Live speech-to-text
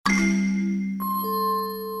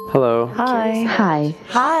Hello. Hi. Hi.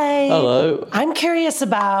 Hi. Hello. I'm curious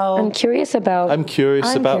about. I'm curious about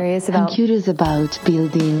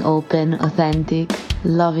Building open, authentic,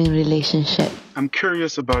 loving relationship. I'm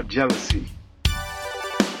curious about jealousy.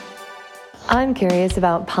 I'm curious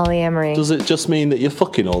about polyamory. Does it just mean that you're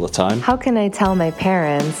fucking all the time? How can I tell my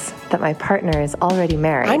parents that my partner is already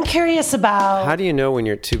married? I'm curious about. How do you know when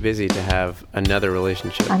you're too busy to have another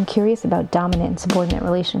relationship? I'm curious about dominant and subordinate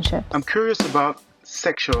relationships. I'm curious about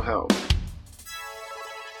sexual health.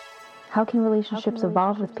 How can relationships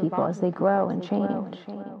evolve with people as they grow and change?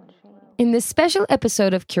 In this special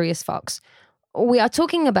episode of Curious Fox, we are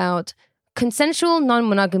talking about consensual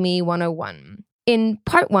non-monogamy 101. In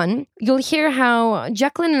part 1, you'll hear how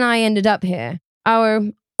Jacqueline and I ended up here, our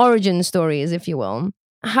origin stories, if you will,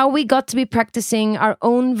 how we got to be practicing our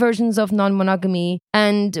own versions of non-monogamy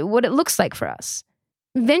and what it looks like for us.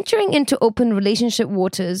 Venturing into open relationship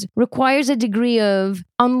waters requires a degree of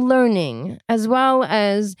unlearning as well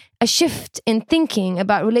as a shift in thinking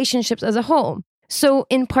about relationships as a whole. So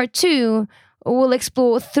in part 2, we'll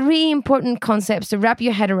explore 3 important concepts to wrap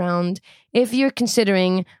your head around if you're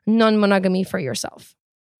considering non-monogamy for yourself.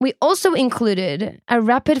 We also included a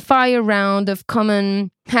rapid-fire round of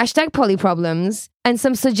common #poly problems and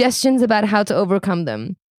some suggestions about how to overcome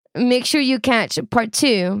them. Make sure you catch part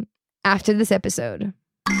 2 after this episode.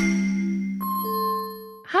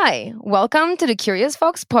 Hi, welcome to the Curious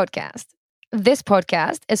Fox podcast. This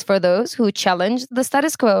podcast is for those who challenge the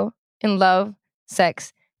status quo in love,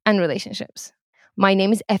 sex, and relationships. My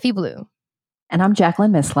name is Effie Blue. And I'm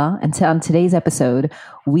Jacqueline Misla. And on today's episode,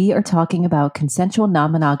 we are talking about consensual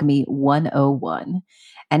non-monogamy 101.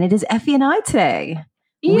 And it is Effie and I today.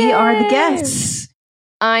 Yay! We are the guests.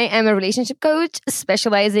 I am a relationship coach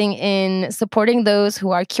specializing in supporting those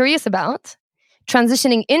who are curious about,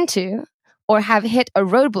 transitioning into, or have hit a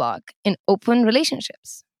roadblock in open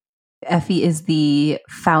relationships. Effie is the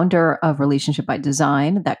founder of Relationship by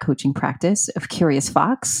Design, that coaching practice of Curious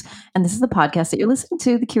Fox. And this is the podcast that you're listening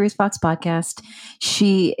to, the Curious Fox podcast.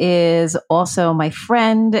 She is also my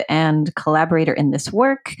friend and collaborator in this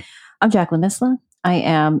work. I'm Jacqueline Misla. I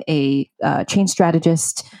am a change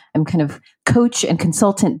strategist. I'm kind of coach and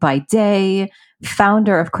consultant by day,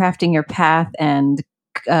 founder of Crafting Your Path, and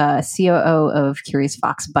COO of Curious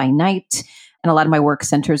Fox by night. And a lot of my work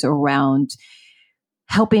centers around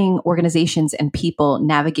helping organizations and people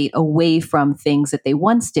navigate away from things that they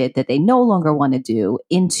once did that they no longer want to do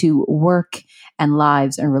into work and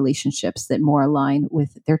lives and relationships that more align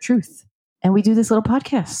with their truth. And we do this little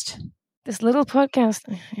podcast.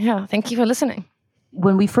 Yeah, thank you for listening.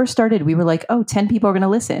 When we first started, we were like, 10 people are going to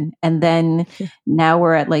listen. And then now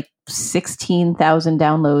we're at like 16,000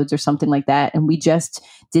 downloads or something like that. And we just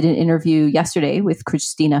did an interview yesterday with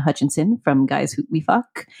Christina Hutchinson from Guys Who We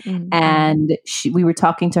Fuck. Mm-hmm. And we were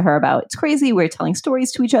talking to her about, it's crazy. We were telling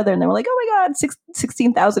stories to each other. And then we're like, oh my God,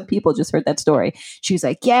 16,000 people just heard that story. She was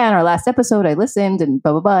like, yeah, in our last episode, I listened and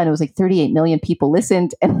blah, blah, blah. And it was like 38 million people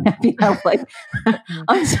listened. And I was like,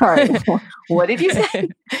 I'm sorry, what did you say?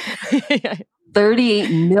 38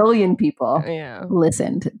 million people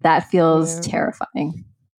listened. That feels terrifying.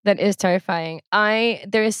 That is terrifying.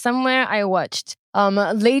 There is somewhere I watched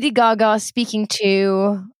Lady Gaga speaking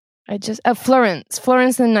to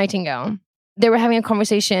Florence the Nightingale. They were having a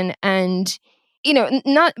conversation and,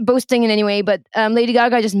 not boasting in any way, but Lady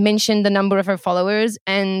Gaga just mentioned the number of her followers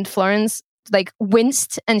and Florence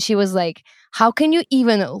winced and she was like, how can you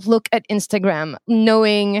even look at Instagram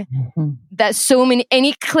knowing that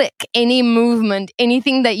any click, any movement,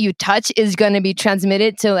 anything that you touch is going to be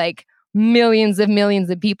transmitted to millions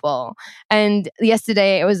of people? And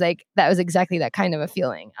yesterday it was that was exactly that kind of a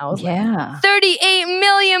feeling. I was 38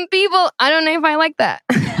 million people. I don't know if I like that.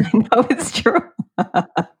 No, it's true.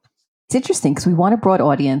 It's interesting because we want a broad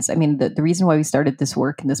audience. I mean, the reason why we started this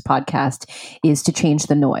work and this podcast is to change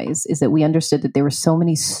the noise, is that we understood that there were so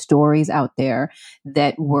many stories out there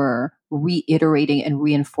that were reiterating and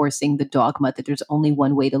reinforcing the dogma that there's only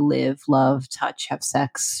one way to live, love, touch, have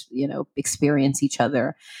sex, experience each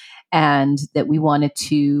other. And that we wanted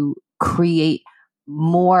to create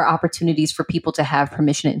more opportunities for people to have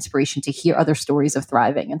permission and inspiration to hear other stories of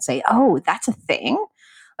thriving and say, oh, that's a thing.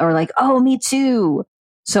 Or oh, me too.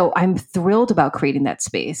 So I'm thrilled about creating that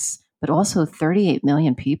space, but also 38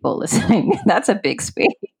 million people listening. That's a big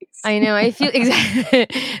space. I know. I feel exactly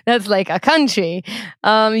that's like a country.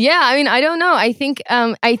 I don't know. I think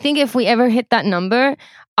if we ever hit that number,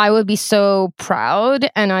 I would be so proud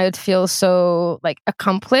and I would feel so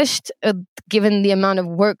accomplished given the amount of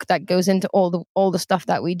work that goes into all the stuff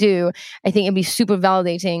that we do. I think it'd be super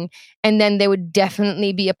validating. And then there would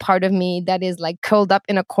definitely be a part of me that is curled up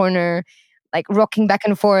in a corner like rocking back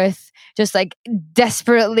and forth, just like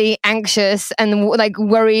desperately anxious and like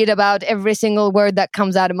worried about every single word that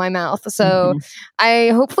comes out of my mouth. So I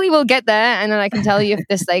hopefully will get there, and then I can tell you if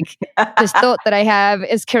this like this thought that I have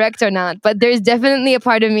is correct or not. But there's definitely a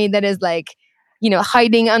part of me that is like, you know,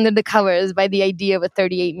 hiding under the covers by the idea of a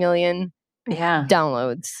 38 million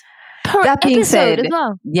downloads. That being said, as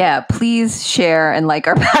well. Yeah, please share and like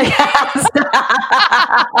our podcast.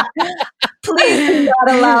 Please do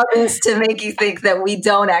not allow this to make you think that we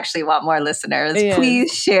don't actually want more listeners. Yes.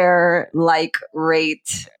 Please share, like,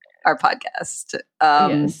 rate our podcast.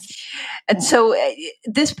 And so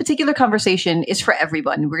this particular conversation is for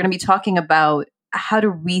everyone. We're going to be talking about how to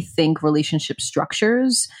rethink relationship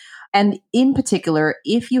structures. And in particular,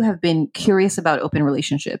 if you have been curious about open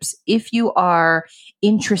relationships, if you are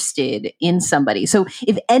interested in somebody. So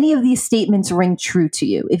if any of these statements ring true to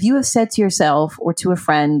you, if you have said to yourself or to a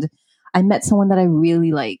friend, I met someone that I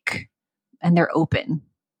really like and they're open,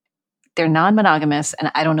 they're non-monogamous, and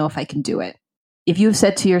I don't know if I can do it. If you have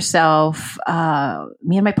said to yourself,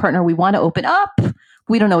 me and my partner, we want to open up,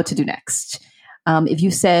 we don't know what to do next. If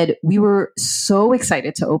you said, we were so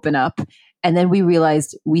excited to open up, and then we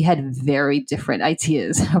realized we had very different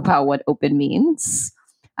ideas about what open means.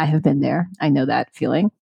 I have been there. I know that feeling.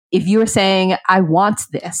 If you are saying, I want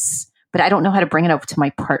this, but I don't know how to bring it up to my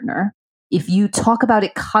partner. If you talk about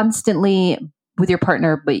it constantly with your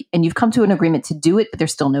partner, and you've come to an agreement to do it, but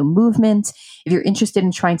there's still no movement. If you're interested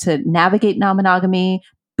in trying to navigate non-monogamy,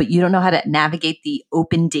 but you don't know how to navigate the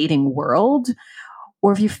open dating world,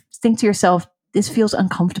 or if you think to yourself, this feels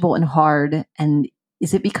uncomfortable and hard, and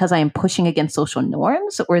is it because I am pushing against social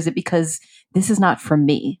norms, or is it because this is not for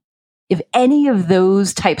me? If any of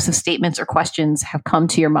those types of statements or questions have come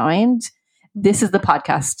to your mind, this is the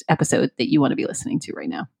podcast episode that you want to be listening to right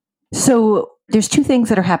now. So there's two things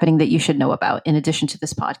that are happening that you should know about in addition to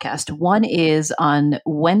this podcast. One is on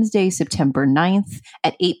Wednesday, September 9th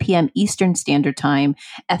at 8 p.m. Eastern Standard Time,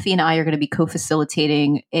 Effie and I are going to be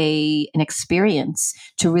co-facilitating an experience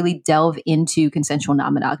to really delve into Consensual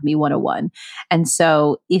Non-Monogamy 101. And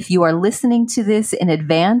so if you are listening to this in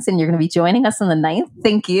advance and you're going to be joining us on the 9th,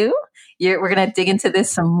 thank you. We're going to dig into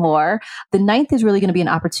this some more. The 9th is really going to be an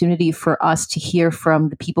opportunity for us to hear from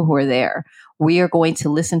the people who are there. We are going to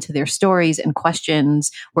listen to their stories and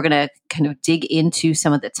questions. We're going to kind of dig into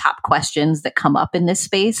some of the top questions that come up in this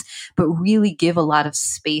space, but really give a lot of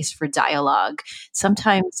space for dialogue.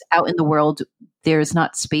 Sometimes out in the world, there's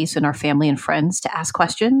not space in our family and friends to ask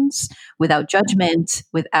questions without judgment,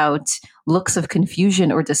 without looks of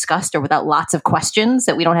confusion or disgust, or without lots of questions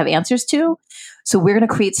that we don't have answers to. So we're going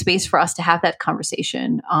to create space for us to have that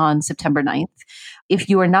conversation on September 9th. If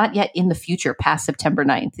you are not yet in the future past September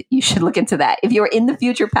 9th, you should look into that. If you are in the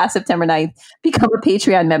future past September 9th, become a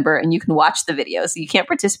Patreon member and you can watch the video. So you can't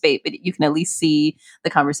participate, but you can at least see the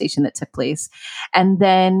conversation that took place. And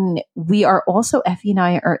then we are also, Effie and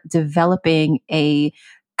I are developing a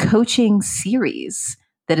coaching series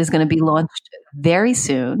that is going to be launched very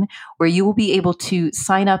soon, where you will be able to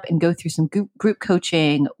sign up and go through some group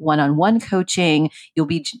coaching, one-on-one coaching. You'll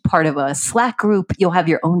be part of a Slack group. You'll have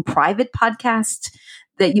your own private podcast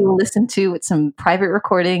that you will listen to with some private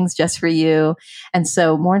recordings just for you. And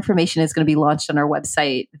so more information is going to be launched on our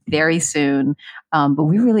website very soon. But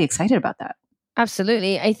we're really excited about that.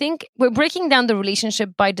 Absolutely. I think we're breaking down the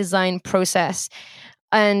relationship by design process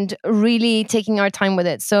and really taking our time with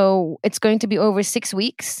it. So it's going to be over 6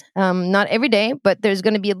 weeks, not every day, but there's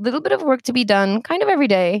going to be a little bit of work to be done kind of every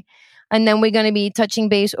day. And then we're going to be touching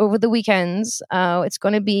base over the weekends. It's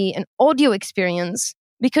going to be an audio experience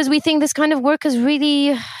because we think this kind of work is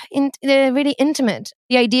really intimate.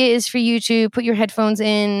 The idea is for you to put your headphones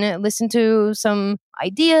in, listen to some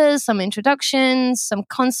ideas, some introductions, some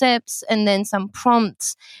concepts, and then some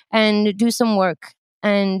prompts, and do some work.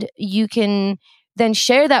 And you can then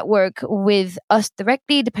share that work with us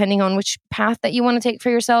directly, depending on which path that you want to take for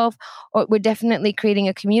yourself. Or we're definitely creating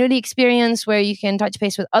a community experience where you can touch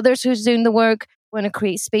base with others who's doing the work. We want to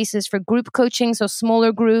create spaces for group coaching, so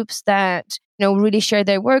smaller groups that really share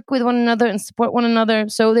their work with one another and support one another.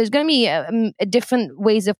 So there's going to be a different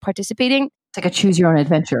ways of participating. It's like a choose your own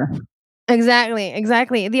adventure.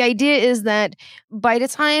 Exactly. The idea is that by the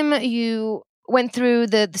time you went through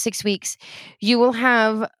the 6 weeks, you will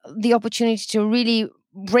have the opportunity to really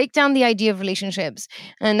break down the idea of relationships.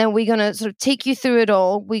 And then we're going to sort of take you through it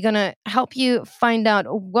all. We're going to help you find out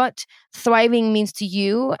what thriving means to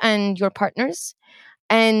you and your partners.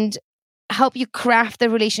 And help you craft the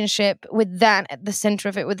relationship with that at the center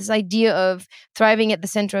of it, with this idea of thriving at the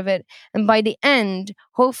center of it. And by the end,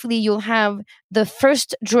 hopefully you'll have the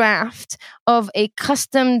first draft of a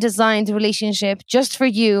custom designed relationship just for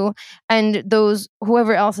you and those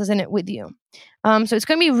whoever else is in it with you. So it's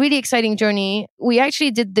going to be a really exciting journey. We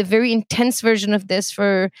actually did the very intense version of this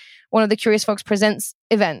for one of the Curious Fox Presents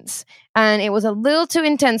events. And it was a little too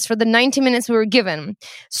intense for the 90 minutes we were given.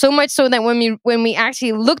 So much so that when we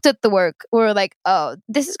actually looked at the work, we were like, oh,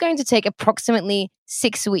 this is going to take approximately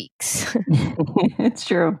 6 weeks. It's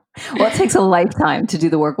true. Well, it takes a lifetime to do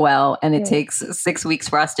the work well, and it takes 6 weeks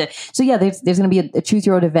for us to. So yeah, there's going to be a choose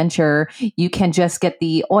your own adventure. You can just get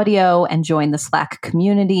the audio and join the Slack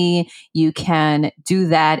community. You can do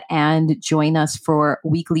that and join us for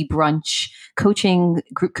weekly brunch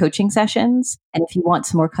group coaching sessions. And if you want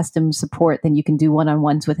some more custom support, then you can do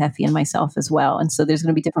one-on-ones with Effie and myself as well. And so there's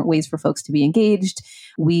going to be different ways for folks to be engaged.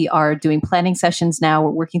 We are doing planning sessions now.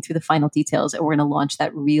 We're working through the final details, and we're going to launch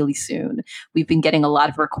that really soon. We've been getting a lot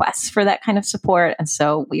of requests for that kind of support. And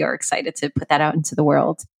so we are excited to put that out into the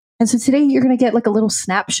world. And so today you're going to get like a little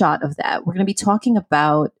snapshot of that. We're going to be talking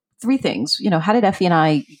about 3 things. How did Effie and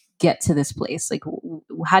I get to this place? Like,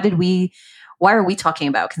 why are we talking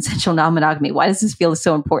about consensual non-monogamy? Why does this feel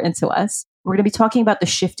so important to us? We're going to be talking about the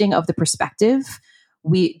shifting of the perspective.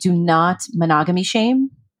 We do not monogamy shame.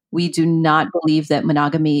 We do not believe that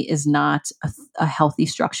monogamy is not a healthy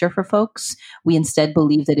structure for folks. We instead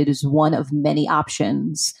believe that it is one of many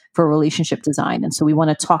options for relationship design. And so we want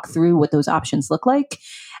to talk through what those options look like,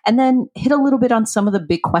 and then hit a little bit on some of the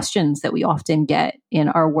big questions that we often get in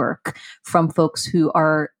our work from folks who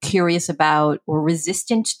are curious about or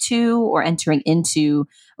resistant to or entering into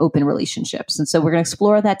open relationships. And so we're going to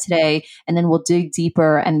explore that today, and then we'll dig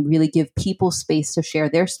deeper and really give people space to share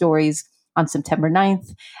their stories on September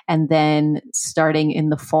 9th. And then starting in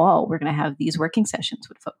the fall, we're going to have these working sessions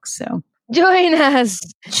with folks. So join us.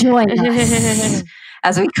 Join us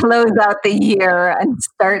as we close out the year and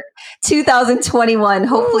start 2021,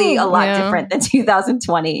 hopefully a lot different than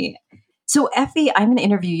 2020. So Effie, I'm going to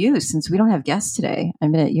interview you since we don't have guests today.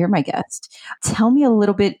 You're my guest. Tell me a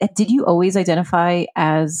little bit, did you always identify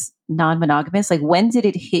as non-monogamous? Like, when did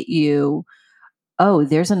it hit you, oh,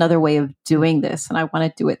 there's another way of doing this and I want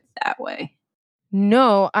to do it that way?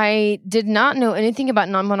 No, I did not know anything about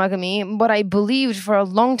non-monogamy. What I believed for a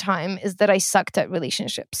long time is that I sucked at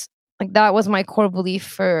relationships. Like, that was my core belief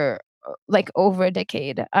for like over a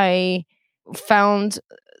decade. I found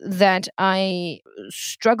that I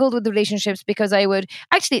struggled with relationships because I would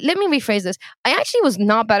actually, let me rephrase this. I actually was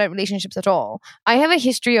not bad at relationships at all. I have a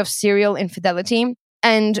history of serial infidelity.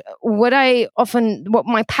 And what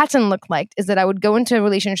my pattern looked like is that I would go into a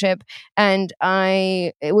relationship and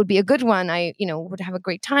it would be a good one. I, would have a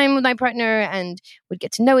great time with my partner and would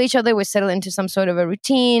get to know each other. We'd settle into some sort of a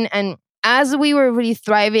routine. And as we were really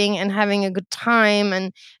thriving and having a good time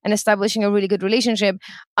and establishing a really good relationship,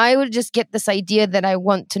 I would just get this idea that I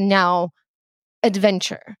want to now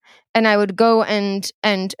adventure. And I would go and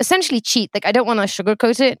essentially cheat. Like, I don't want to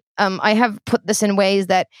sugarcoat it. I have put this in ways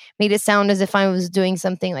that made it sound as if I was doing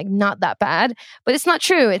something like not that bad, but it's not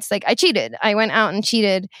true. It's like I cheated. I went out and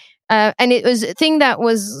cheated. And it was a thing that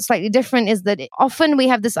was slightly different is that often we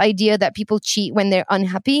have this idea that people cheat when they're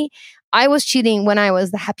unhappy. I was cheating when I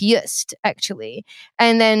was the happiest, actually.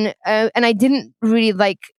 And then, and I didn't really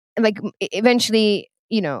like eventually,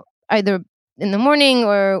 either in the morning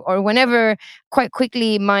or whenever, quite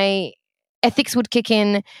quickly, my ethics would kick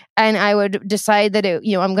in and I would decide that,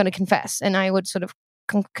 I'm going to confess. And I would sort of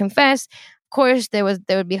confess. Of course, there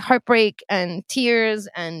would be heartbreak and tears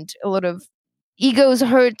and a lot of egos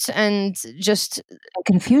hurt and just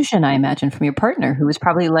confusion, I imagine, from your partner who was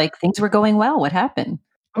probably like, things were going well. What happened?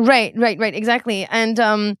 Right, exactly.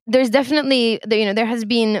 And there's definitely, there has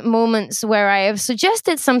been moments where I have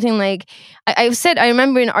suggested something like, I've said, I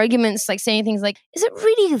remember in arguments, like saying things like, is it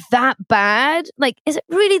really that bad? Like, is it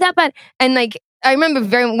really that bad? And like, I remember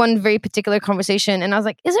one very particular conversation and I was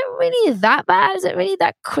like, is it really that bad? Is it really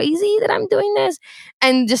that crazy that I'm doing this?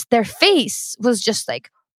 And just their face was just like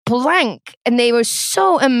blank. And they were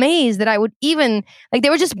so amazed that I would even, like, they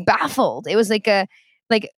were just baffled. It was like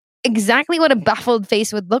exactly what a baffled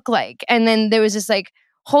face would look like. And then there was just like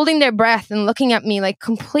holding their breath and looking at me like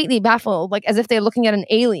completely baffled, like as if they're looking at an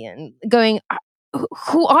alien, going,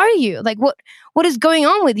 who are you? Like, what is going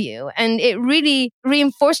on with you? And it really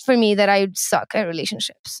reinforced for me that I suck at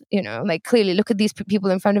relationships. Like, clearly, look at these people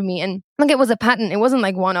in front of me. And like, it was a pattern. It wasn't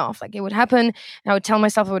like one-off. Like, it would happen, and I would tell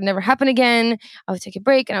myself it would never happen again. I would take a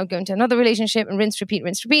break, and I would go into another relationship and rinse, repeat,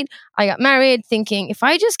 rinse, repeat. I got married thinking, if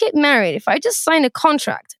I just get married, if I just sign a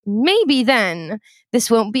contract, maybe then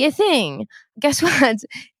this won't be a thing. Guess what?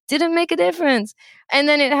 Didn't make a difference. And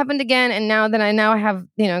then it happened again. And now I have,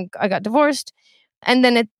 I got divorced. And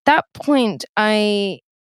then at that point, I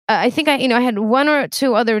think I had one or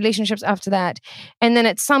two other relationships after that. And then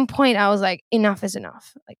at some point I was like, enough is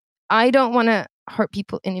enough. Like, I don't want to hurt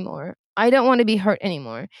people anymore. I don't want to be hurt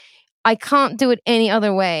anymore. I can't do it any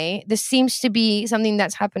other way. This seems to be something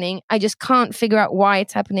that's happening. I just can't figure out why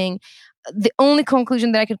it's happening. The only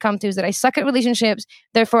conclusion that I could come to is that I suck at relationships.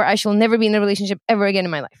 Therefore, I shall never be in a relationship ever again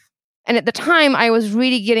in my life. And at the time, I was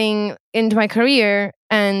really getting into my career,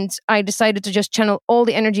 and I decided to just channel all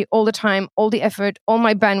the energy, all the time, all the effort, all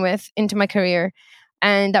my bandwidth into my career.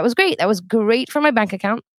 And that was great. That was great for my bank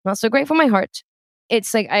account, not so great for my heart.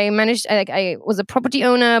 It's like I was a property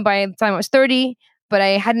owner by the time I was 30, but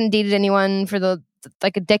I hadn't dated anyone for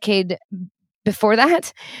a decade before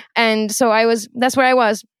that. And so that's where I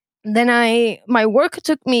was. Then my work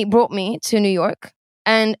brought me to New York,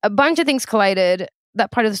 and a bunch of things collided. That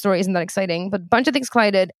part of the story isn't that exciting, but a bunch of things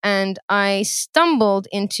collided, and I stumbled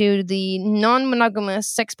into the non-monogamous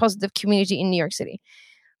sex-positive community in New York City.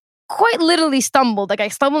 Quite literally stumbled. Like, I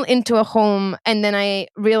stumbled into a home, and then I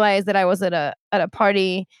realized that I was at a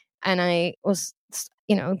party, and I was,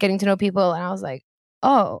 getting to know people, and I was like,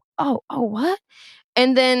 oh, what?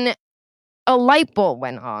 And then a light bulb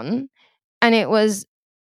went on, and it was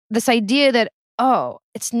this idea that,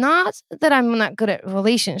 it's not that I'm not good at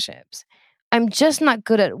relationships. I'm just not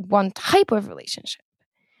good at one type of relationship.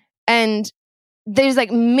 And there's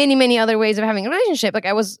like many, many other ways of having a relationship. Like,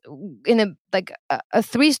 I was in a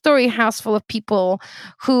 3-story house full of people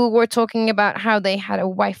who were talking about how they had a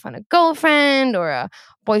wife and a girlfriend, or a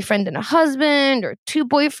boyfriend and a husband, or 2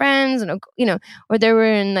 boyfriends, and or they were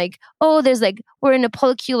in we're in a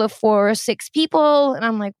polycule of 4 or 6 people. And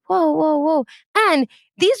I'm like, whoa. And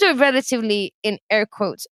these are relatively, in air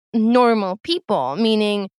quotes, normal people,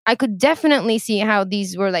 meaning I could definitely see how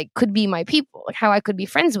these were could be my people, how I could be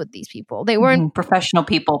friends with these people. They weren't professional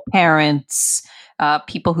people, parents,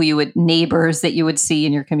 people neighbors that you would see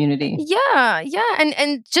in your community. Yeah.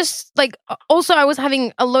 And just also I was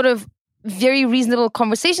having a lot of very reasonable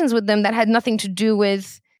conversations with them that had nothing to do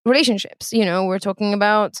with relationships. We're talking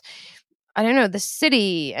about, I don't know, the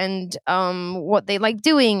city and what they like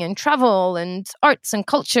doing, and travel and arts and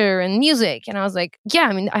culture and music. And I was like, yeah,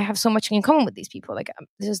 I mean, I have so much in common with these people.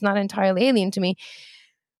 This is not entirely alien to me.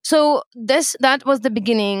 So that was the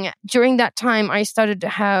beginning. During that time, I started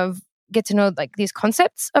to get to know these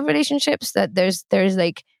concepts of relationships, that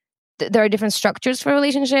there are different structures for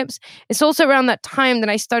relationships. It's also around that time that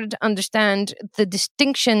I started to understand the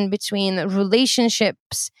distinction between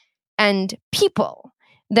relationships and people.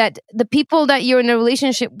 That the people that you're in a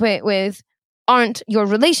relationship with aren't your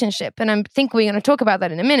relationship. And I think we're going to talk about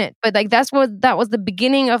that in a minute. But that was the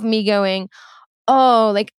beginning of me going,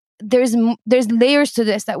 there's layers to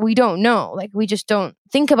this that we don't know. We just don't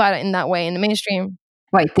think about it in that way in the mainstream.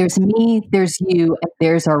 Right. There's me, there's you, and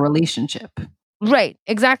there's our relationship. Right,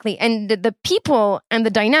 exactly. And the people and the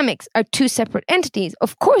dynamics are 2 separate entities.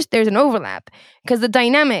 Of course, there's an overlap, because the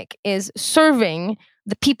dynamic is serving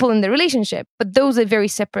the people in the relationship, but those are very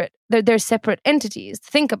separate. They're separate entities to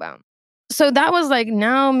think about. So that was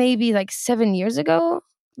now maybe 7 years ago.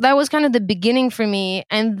 That was kind of the beginning for me.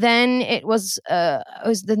 And then it was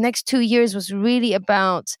the next 2 years was really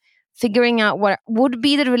about figuring out what would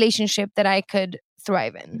be the relationship that I could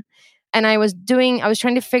thrive in. And I was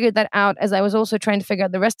trying to figure that out as I was also trying to figure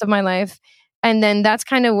out the rest of my life. And then that's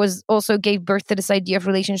kind of gave birth to this idea of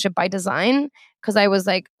relationship by design, because I was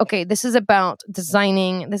like, okay, this is about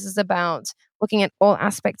designing. This is about looking at all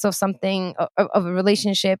aspects of something, of a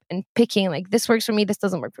relationship, and picking this works for me, this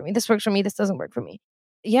doesn't work for me. This works for me, this doesn't work for me.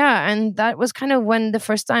 Yeah. And that was kind of when the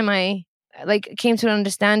first time I came to an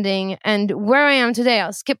understanding. And where I am today,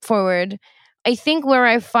 I'll skip forward. I think where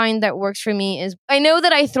I find that works for me is, I know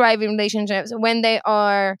that I thrive in relationships when they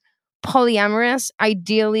are polyamorous,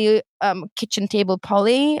 ideally kitchen table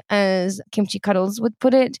poly, as Kimchi Cuddles would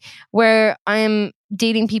put it, where I'm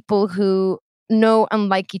dating people who know and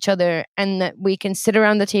like each other, and that we can sit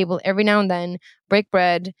around the table every now and then, break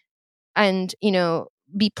bread, and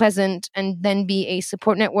be pleasant, and then be a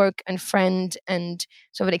support network and friend and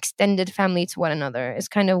sort of an extended family to one another, is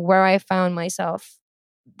kind of where I found myself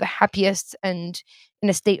the happiest and in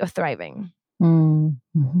a state of thriving.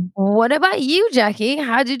 Mm-hmm. What about you, Jackie?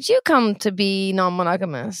 How did you come to be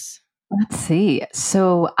non-monogamous? Let's see.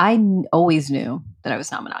 So always knew that I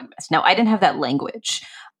was non-monogamous. Now, I didn't have that language.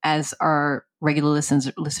 As our regular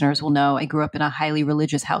listeners will know, I grew up in a highly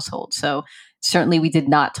religious household. So certainly we did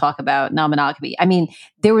not talk about non-monogamy. I mean,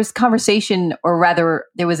 there was conversation, or rather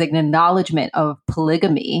there was an acknowledgement of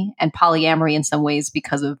polygamy and polyamory in some ways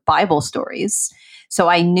because of Bible stories. So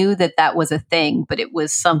I knew that that was a thing, but it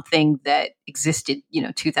was something that existed,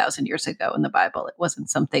 2,000 years ago in the Bible. It wasn't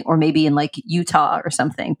something, or maybe in like Utah or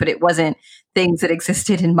something, but it wasn't things that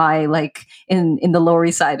existed in my, like in the Lower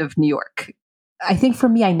East Side of New York. I think for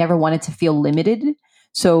me, I never wanted to feel limited.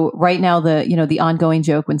 So right now, the ongoing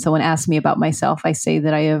joke when someone asks me about myself, I say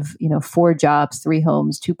that I have, 4 jobs, 3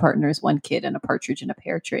 homes, 2 partners, 1 kid, and a partridge in a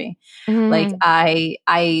pear tree. Mm. Like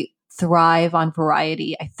I thrive on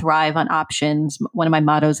variety. I thrive on options. One of my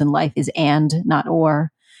mottos in life is and, not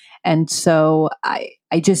or. And so I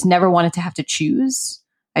just never wanted to have to choose.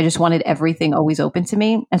 I just wanted everything always open to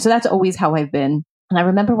me. And so that's always how I've been. And I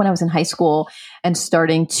remember when I was in high school and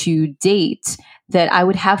starting to date, that I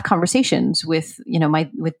would have conversations with my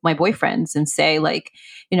boyfriends and say, like,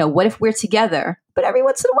 what if we're together, but every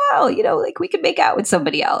once in a while, like we could make out with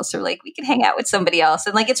somebody else, or like we could hang out with somebody else,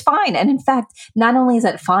 and like it's fine. And in fact, not only is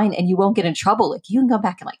that fine, and you won't get in trouble, like you can go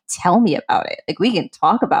back and like tell me about it, like we can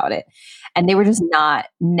talk about it. And they were just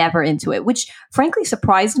never into it, which frankly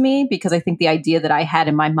surprised me, because I think the idea that I had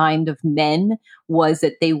in my mind of men was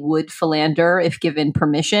that they would philander if given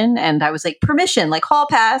permission. And I was like, permission, like hall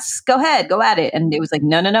pass, go ahead, go at it. And it was like,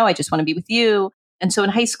 no, I just want to be with you. And so in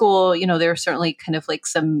high school, there were certainly kind of like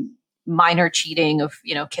some minor cheating of,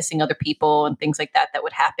 kissing other people and things like that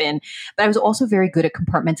would happen. But I was also very good at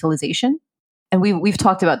compartmentalization. And we've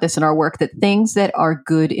talked about this in our work, that things that are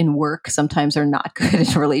good in work sometimes are not good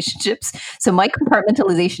in relationships. So my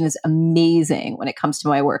compartmentalization is amazing when it comes to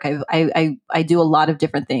my work. I do a lot of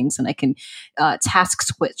different things, and I can task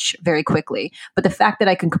switch very quickly. But the fact that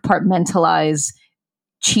I can compartmentalize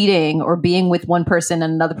cheating or being with one person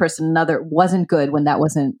and another person another wasn't good when that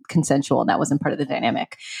wasn't consensual and that wasn't part of the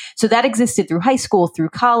dynamic. So that existed through high school, through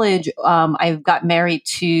college. I got married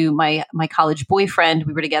to my college boyfriend.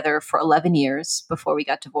 We were together for 11 years before we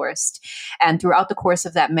got divorced. And throughout the course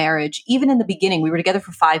of that marriage, even in the beginning, we were together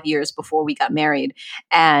for 5 years before we got married.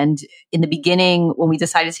 And in the beginning, when we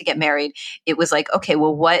decided to get married, it was like, okay,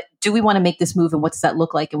 well, what do we want to make this move, and what does that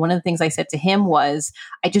look like? And one of the things I said to him was,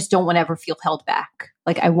 I just don't want to ever feel held back.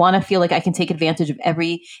 Like, I want to feel like I can take advantage of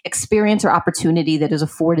every experience or opportunity that is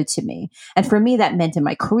afforded to me. And for me, that meant in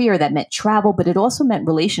my career, that meant travel, but it also meant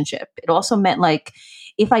relationship. It also meant like,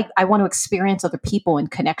 if I want to experience other people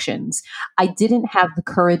and connections, I didn't have the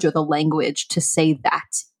courage or the language to say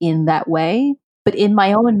that in that way. But in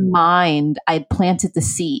my own mind, I planted the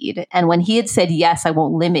seed. And when he had said, yes, I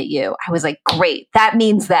won't limit you, I was like, great, that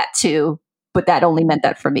means that too. But that only meant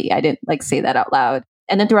that for me. I didn't like say that out loud.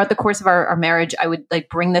 And then throughout the course of our marriage, I would like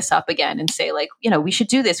bring this up again and say, like, we should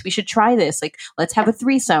do this. We should try this. Like, let's have a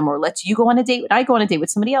threesome, or you go on a date and I go on a date with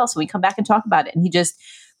somebody else, and we come back and talk about it. And he just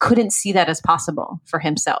couldn't see that as possible for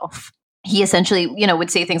himself. He essentially,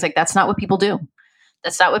 would say things like, that's not what people do.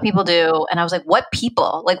 That's not what people do. And I was like, what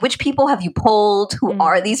people? Like, which people have you polled? Who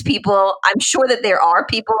are these people? I'm sure that there are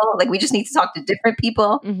people. Like, we just need to talk to different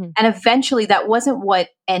people. Mm-hmm. And eventually that wasn't what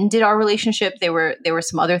ended our relationship. There were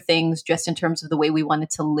some other things just in terms of the way we wanted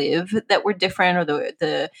to live that were different, or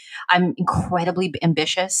I'm incredibly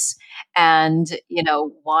ambitious and,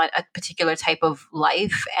 want a particular type of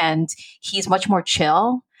life. And he's much more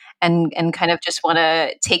chill. And kind of just want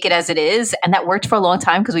to take it as it is. And that worked for a long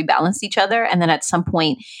time because we balanced each other. And then at some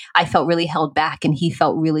point, I felt really held back, and he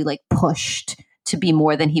felt really like pushed to be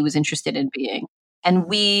more than he was interested in being. And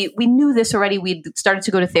we knew this already. We'd started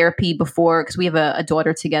to go to therapy before, because we have a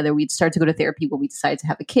daughter together. We'd started to go to therapy when we decided to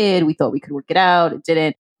have a kid. We thought we could work it out. It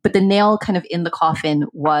didn't. But the nail kind of in the coffin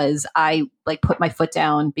was I like put my foot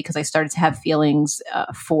down, because I started to have feelings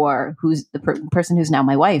for who's the person who's now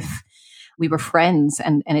my wife. We were friends,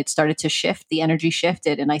 and it started to shift. The energy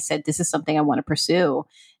shifted. And I said, this is something I want to pursue.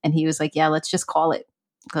 And he was like, yeah, let's just call it.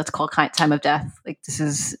 Let's call it time of death. Like, this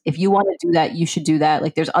is, if you want to do that, you should do that.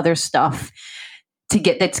 Like, there's other stuff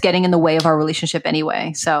that's getting in the way of our relationship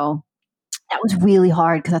anyway. So that was really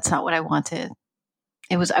hard, because that's not what I wanted.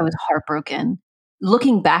 I was heartbroken.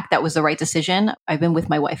 Looking back, that was the right decision. I've been with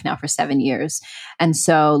my wife now for 7 years. And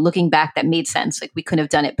so looking back, that made sense. Like, we couldn't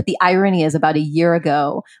have done it. But the irony is, about a year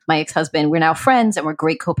ago, my ex-husband, we're now friends and we're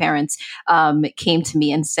great co-parents, came to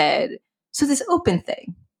me and said, so this open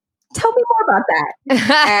thing, tell me more more about that.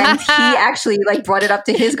 And he actually like brought it up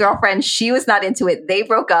to his girlfriend. She was not into it. They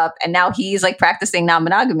broke up, and now he's like practicing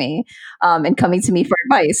non-monogamy and coming to me for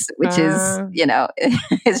advice, which is, you know,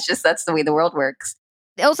 it's just, that's the way the world works.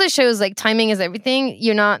 It also shows like timing is everything.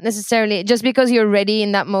 You're not necessarily, just because you're ready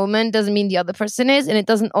in that moment doesn't mean the other person is. And it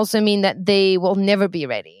doesn't also mean that they will never be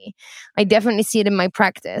ready. I definitely see it in my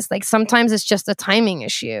practice. Like sometimes it's just a timing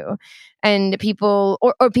issue. And people,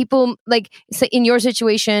 or people like, say in your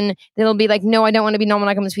situation, they'll be like, no, I don't want to be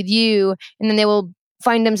non-monogamous with you. And then they will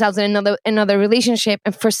find themselves in another relationship.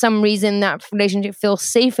 And for some reason that relationship feels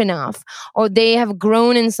safe enough, or they have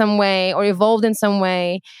grown in some way or evolved in some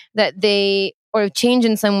way that they, or change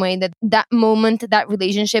in some way, that moment, that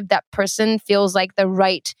relationship, that person feels like the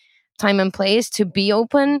right time and place to be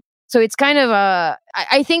open. So it's kind of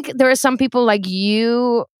I think there are some people like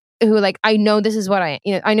you who like, I know this is what I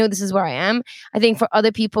know this is where I am. I think for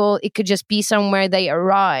other people, it could just be somewhere they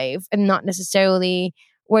arrive and not necessarily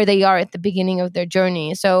where they are at the beginning of their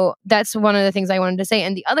journey. So that's one of the things I wanted to say.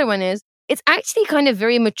 And the other one is, it's actually kind of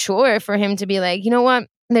very mature for him to be like, you know what?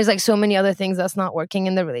 There's like so many other things that's not working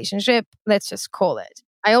in the relationship. Let's just call it.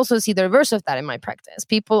 I also see the reverse of that in my practice.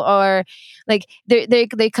 People are like,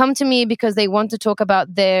 they come to me because they want to talk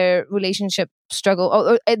about their relationship struggle,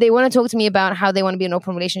 or they want to talk to me about how they want to be in an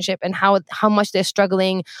open relationship and how much they're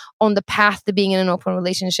struggling on the path to being in an open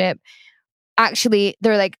relationship. Actually,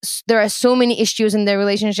 they're like, there are so many issues in their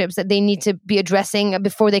relationships that they need to be addressing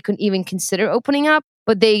before they could even consider opening up.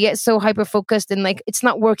 But they get so hyper-focused and like, it's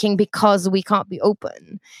not working because we can't be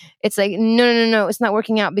open. It's like, no, it's not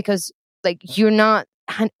working out because like you're not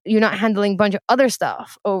handling a bunch of other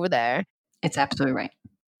stuff over there. It's absolutely right.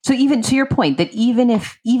 So even to your point, that even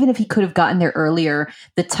if he could have gotten there earlier,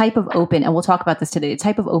 the type of open, and we'll talk about this today, the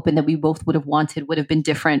type of open that we both would have wanted would have been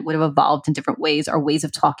different, would have evolved in different ways. Our ways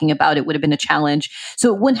of talking about it would have been a challenge.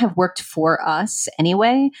 So it wouldn't have worked for us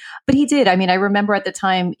anyway. But he did. I mean, I remember at the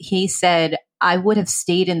time he said, I would have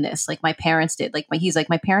stayed in this like my parents did. Like he's like,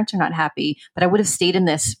 my parents are not happy, but I would have stayed in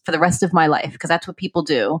this for the rest of my life because that's what people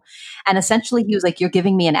do. And essentially he was like, you're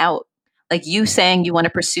giving me an out. Like you saying you want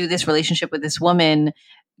to pursue this relationship with this woman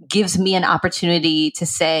gives me an opportunity to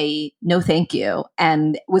say, no, thank you.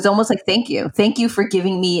 And it was almost like, thank you for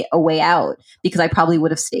giving me a way out, because I probably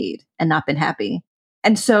would have stayed and not been happy.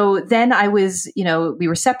 And so then I was, we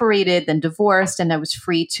were separated, then divorced, and I was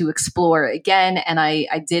free to explore again. And I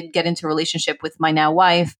did get into a relationship with my now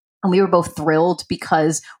wife. And we were both thrilled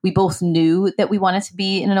because we both knew that we wanted to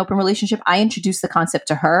be in an open relationship. I introduced the concept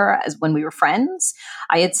to her as when we were friends.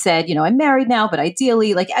 I had said, I'm married now, but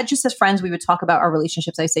ideally, like just as friends, we would talk about our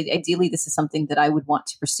relationships. I said, ideally, this is something that I would want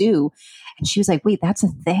to pursue. And she was like, wait, that's a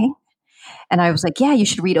thing? And I was like, yeah, you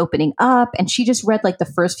should read Opening Up. And she just read like the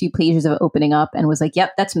first few pages of Opening Up and was like,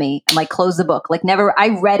 yep, that's me. And like closed the book. Like never, I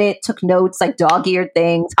read it, took notes, like dog-eared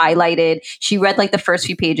things, highlighted. She read like the first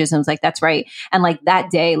few pages and was like, that's right. And like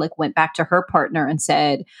that day, like went back to her partner and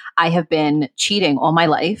said, I have been cheating all my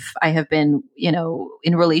life. I have been,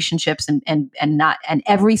 in relationships and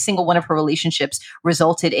every single one of her relationships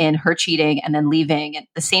resulted in her cheating and then leaving, and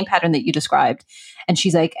the same pattern that you described. And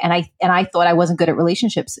she's like, and I thought I wasn't good at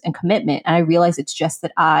relationships and commitment. And I realized it's just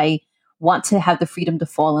that I want to have the freedom to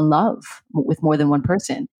fall in love with more than one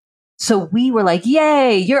person. So we were like,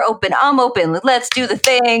 yay, you're open, I'm open. Let's do the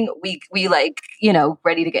thing. We like,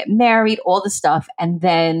 ready to get married, all the stuff. And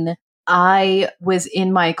then I was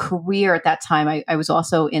in my career at that time. I was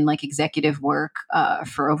also in like executive work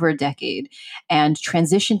for over a decade, and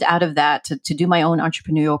transitioned out of that to do my own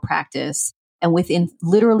entrepreneurial practice. And within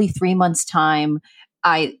literally 3 months' time,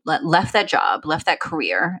 I left that job, left that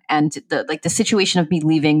career, and the situation of me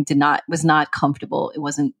leaving was not comfortable. It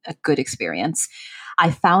wasn't a good experience. I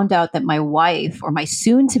found out that my wife, or my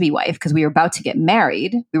soon-to-be wife, because we were about to get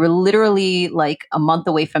married, we were literally like a month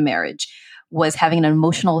away from marriage, was having an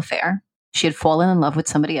emotional affair. She had fallen in love with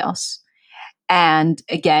somebody else. And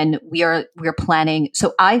again, we're planning.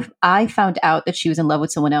 So I found out that she was in love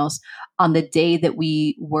with someone else on the day that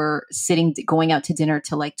we were going out to dinner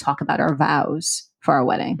to like talk about our vows for our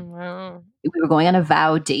wedding. Wow. We were going on a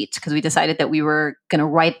vow date because we decided that we were going to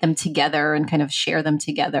write them together and kind of share them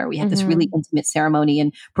together. We had this really intimate ceremony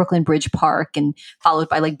in Brooklyn Bridge Park, and followed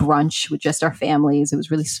by like brunch with just our families. It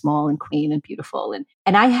was really small and clean and beautiful.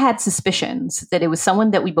 And I had suspicions that it was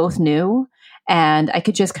someone that we both knew. And I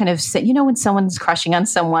could just kind of say, when someone's crushing on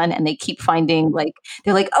someone and they keep finding like,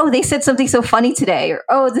 they're like, oh, they said something so funny today, or,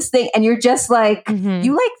 oh, this thing. And you're just like,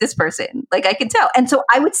 you like this person. Like I can tell. And so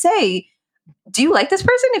I would say, do you like this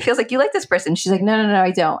person? It feels like you like this person. She's like, no,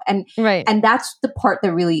 I don't. And right. And that's the part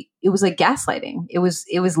that really, it was like gaslighting. It was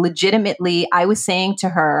legitimately, I was saying to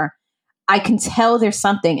her, I can tell there's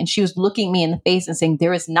something. And she was looking me in the face and saying,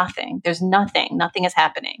 there is nothing. There's nothing. Nothing is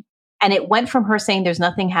happening. And it went from her saying there's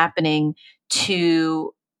nothing happening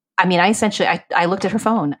to, I mean, I looked at her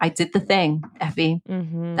phone. I did the thing, Effie.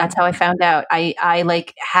 Mm-hmm. That's how I found out. I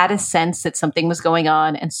like had a sense that something was going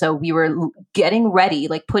on. And so we were getting ready,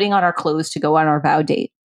 like putting on our clothes to go on our vow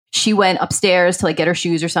date. She went upstairs to like get her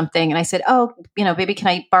shoes or something. And I said, oh, baby, can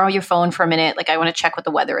I borrow your phone for a minute? Like, I want to check what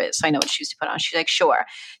the weather is so I know what shoes to put on. She's like, sure.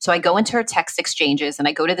 So I go into her text exchanges and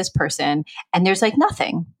I go to this person and there's like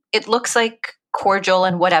nothing. It looks like cordial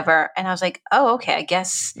and whatever. And I was like, oh, okay, I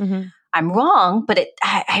guess I'm wrong. But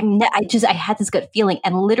I had this gut feeling.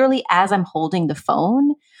 And literally as I'm holding the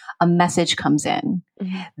phone, a message comes in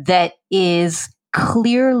that is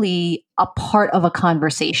clearly a part of a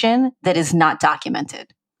conversation that is not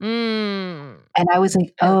documented. And I was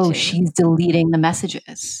like, oh, she's deleting the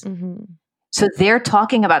messages. So they're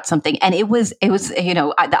talking about something. And it was,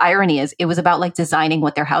 the irony is it was about like designing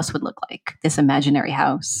what their house would look like, this imaginary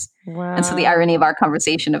house. Wow. And so the irony of our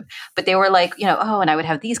conversation but they were like, and I would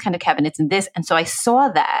have these kind of cabinets and this. And so I saw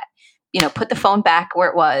that, put the phone back where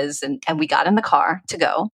it was. And we got in the car to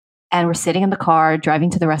go. And we're sitting in the car driving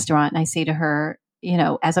to the restaurant. And I say to her,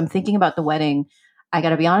 as I'm thinking about the wedding, I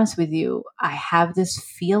got to be honest with you. I have this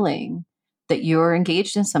feeling that you're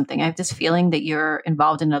engaged in something. I have this feeling that you're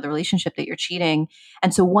involved in another relationship, that you're cheating.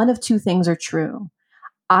 And so one of two things are true.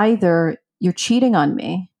 Either you're cheating on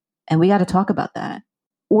me and we got to talk about that,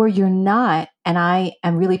 or you're not. And I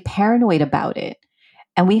am really paranoid about it.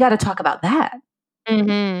 And we got to talk about that.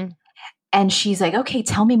 And she's like, okay,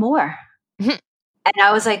 tell me more. And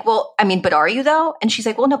I was like, well, I mean, but are you though? And she's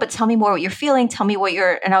like, well, no, but tell me more what you're feeling. Tell me what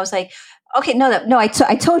you're, and I was like, okay, no, I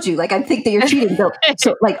told you, like, I think that you're cheating though.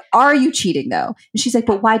 So like, are you cheating though? And she's like,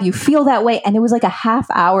 but why do you feel that way? And it was like a half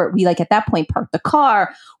hour. We like at that point parked the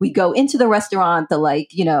car. We go into the restaurant. The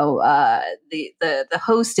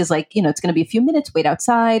host is like, it's going to be a few minutes, wait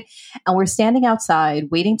outside. And we're standing outside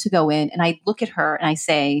waiting to go in. And I look at her and I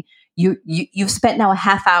say, you've spent now a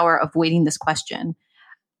half hour of waiting this question.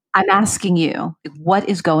 I'm asking you, what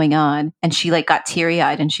is going on? And she like got teary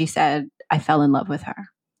eyed and she said, I fell in love with her.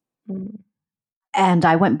 And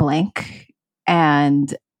I went blank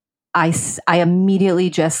and I immediately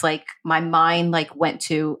just like my mind like went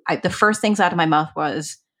to the first things out of my mouth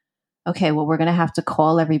was, okay, well, we're going to have to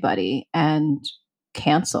call everybody and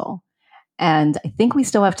cancel. And I think we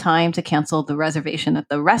still have time to cancel the reservation at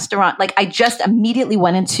the restaurant. Like I just immediately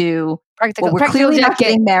went into we're clearly not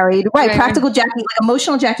getting married. Right. Practical Jackie, like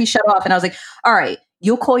emotional Jackie shut off. And I was like, all right,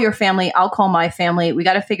 you'll call your family. I'll call my family. We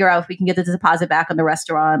got to figure out if we can get the deposit back on the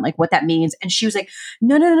restaurant, like what that means. And she was like,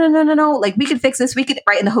 no. Like we can fix this. We could,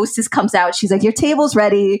 right. And the hostess comes out. She's like, your table's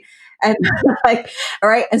ready. And like, all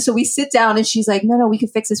right. And so we sit down and she's like, no, we can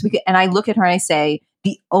fix this. And I look at her and I say,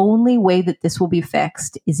 the only way that this will be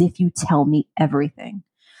fixed is if you tell me everything.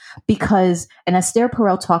 Because, and Esther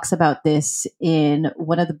Perel talks about this in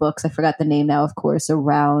one of the books, I forgot the name now, of course,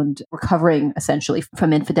 around recovering essentially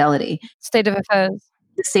from infidelity. State of affairs.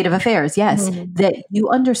 The state of affairs, yes. That you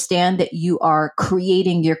understand that you are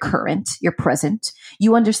creating your current, your present.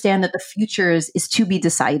 You understand that the future is to be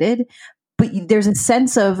decided. But there's a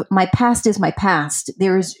sense of my past is my past.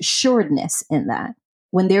 There is assuredness in that.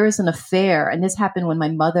 When there is an affair, and this happened when my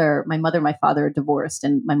mother, my father divorced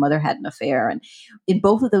and my mother had an affair. And in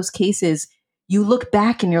both of those cases, you look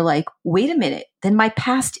back and you're like, wait a minute, then my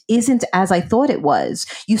past isn't as I thought it was.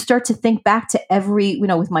 You start to think back to every,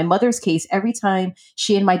 with my mother's case, every time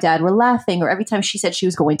she and my dad were laughing, or every time she said she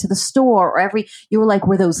was going to the store, or you were like,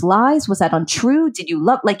 were those lies? Was that untrue? Did you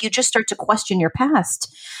love, like you just start to question your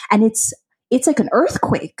past. And it's like an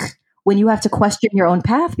earthquake when you have to question your own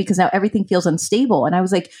path because now everything feels unstable. And I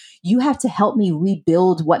was like, you have to help me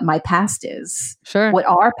rebuild what my past is, what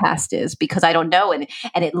our past is, because I don't know. And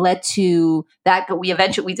it led to that.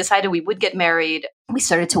 We decided we would get married. We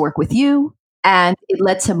started to work with you and it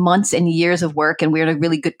led to months and years of work. And we're in a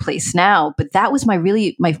really good place now. But that was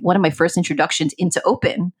one of my first introductions into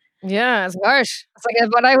open. Yeah, it's harsh. It's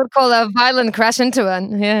like what I would call a violent crash into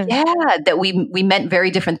one. Yeah, that we meant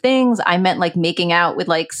very different things. I meant like making out with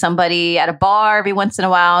like somebody at a bar every once in a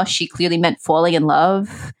while. She clearly meant falling in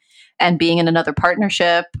love and being in another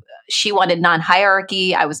partnership. She wanted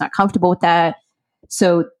non-hierarchy. I was not comfortable with that.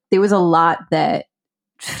 So there was a lot that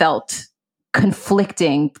felt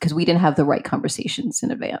conflicting because we didn't have the right conversations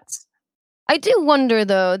in advance. I do wonder,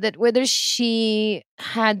 though, that whether she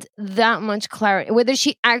had that much clarity, whether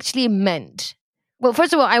she actually meant. Well,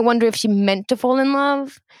 first of all, I wonder if she meant to fall in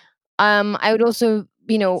love. I would also,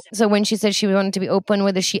 so when she said she wanted to be open,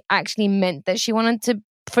 whether she actually meant that she wanted to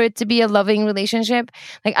for it to be a loving relationship.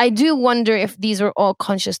 Like, I do wonder if these were all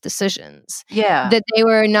conscious decisions. Yeah. That they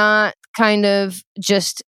were not kind of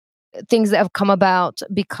just things that have come about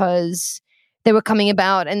because they were coming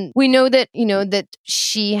about. And we know that, that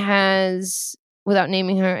she has, without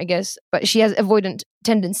naming her, I guess, but she has avoidant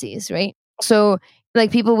tendencies, right? So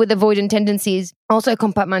like people with avoidant tendencies also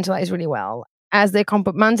compartmentalize really well. As they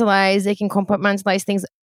compartmentalize, they can compartmentalize things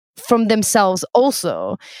from themselves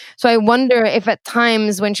also. So I wonder if at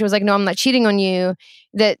times when she was like, no, I'm not cheating on you,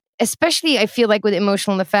 that especially I feel like with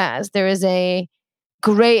emotional affairs, there is a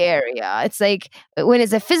gray area. It's like when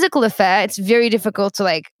it's a physical affair, it's very difficult to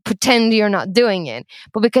like pretend you're not doing it.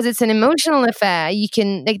 But because it's an emotional affair, you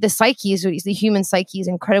can, like, the human psyche is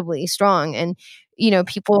incredibly strong. And,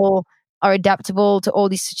 people are adaptable to all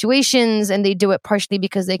these situations, and they do it partially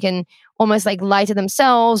because they can almost like lie to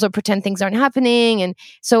themselves or pretend things aren't happening. And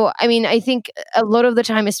so, I mean, I think a lot of the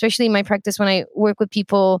time, especially in my practice, when I work with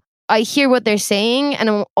people, I hear what they're saying,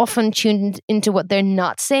 and I'm often tuned into what they're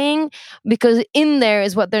not saying, because in there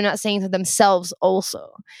is what they're not saying to themselves also.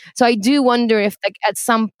 So I do wonder if, like, at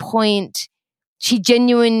some point she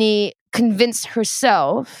genuinely convinced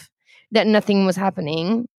herself that nothing was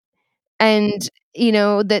happening, and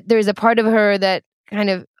that there's a part of her that kind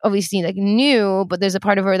of obviously like knew, but there's a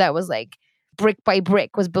part of her that was like brick by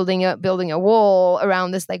brick was building a wall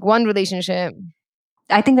around this like one relationship.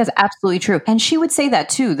 I think that's absolutely true. And she would say that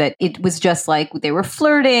too, that it was just like they were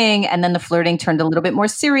flirting, and then the flirting turned a little bit more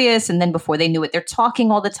serious. And then before they knew it, they're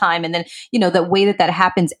talking all the time. And then, the way that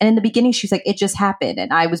happens. And in the beginning, she's like, it just happened.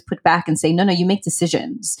 And I was put back and say, no, you make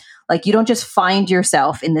decisions. Like, you don't just find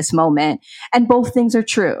yourself in this moment. And both things are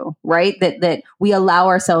true, right? That we allow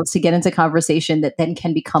ourselves to get into conversation that then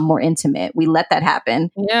can become more intimate. We let that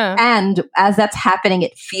happen. Yeah. And as that's happening,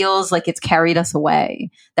 it feels like it's carried us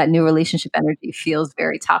away. That new relationship energy feels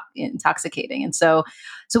very intoxicating. And so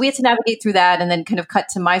we had to navigate through that, and then kind of cut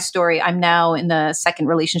to my story. I'm now in the second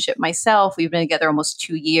relationship myself. We've been together almost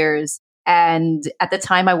 2 years. And at the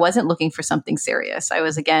time, I wasn't looking for something serious. I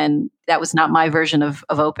was, again, that was not my version of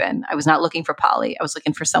open. I was not looking for poly. I was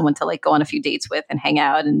looking for someone to like go on a few dates with and hang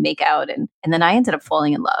out and make out. And then I ended up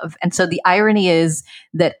falling in love. And so the irony is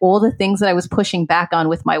that all the things that I was pushing back on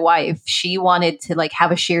with my wife, she wanted to like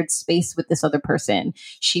have a shared space with this other person.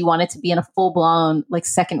 She wanted to be in a full blown like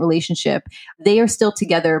second relationship. They are still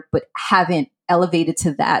together, but haven't elevated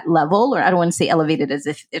to that level. Or I don't want to say elevated as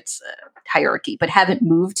if it's hierarchy, but haven't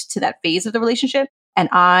moved to that phase of the relationship. And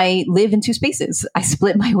I live in two spaces. I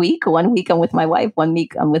split my week. 1 week I'm with my wife, 1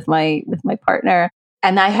 week I'm with my partner.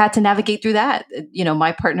 And I had to navigate through that.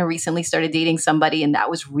 My partner recently started dating somebody, and that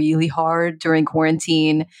was really hard during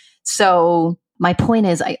quarantine. So my point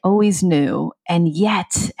is, I always knew, and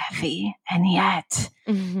yet, Effie,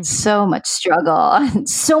 so much struggle,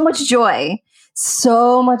 so much joy.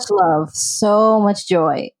 So much love, so much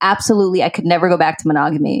joy. Absolutely. I could never go back to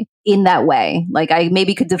monogamy in that way. Like, I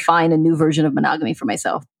maybe could define a new version of monogamy for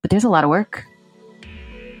myself, but there's a lot of work.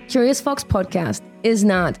 Curious Fox podcast is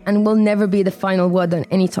not and will never be the final word on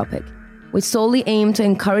any topic. We solely aim to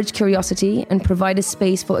encourage curiosity and provide a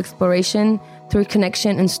space for exploration through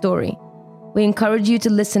connection and story. We encourage you to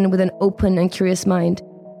listen with an open and curious mind,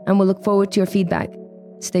 and we'll look forward to your feedback.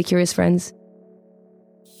 Stay curious, friends.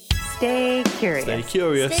 Stay curious. Stay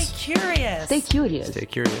curious. Stay curious. Stay curious. Stay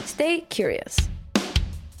curious. Stay curious.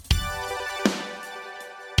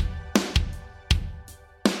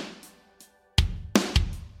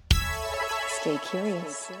 Stay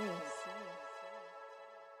curious.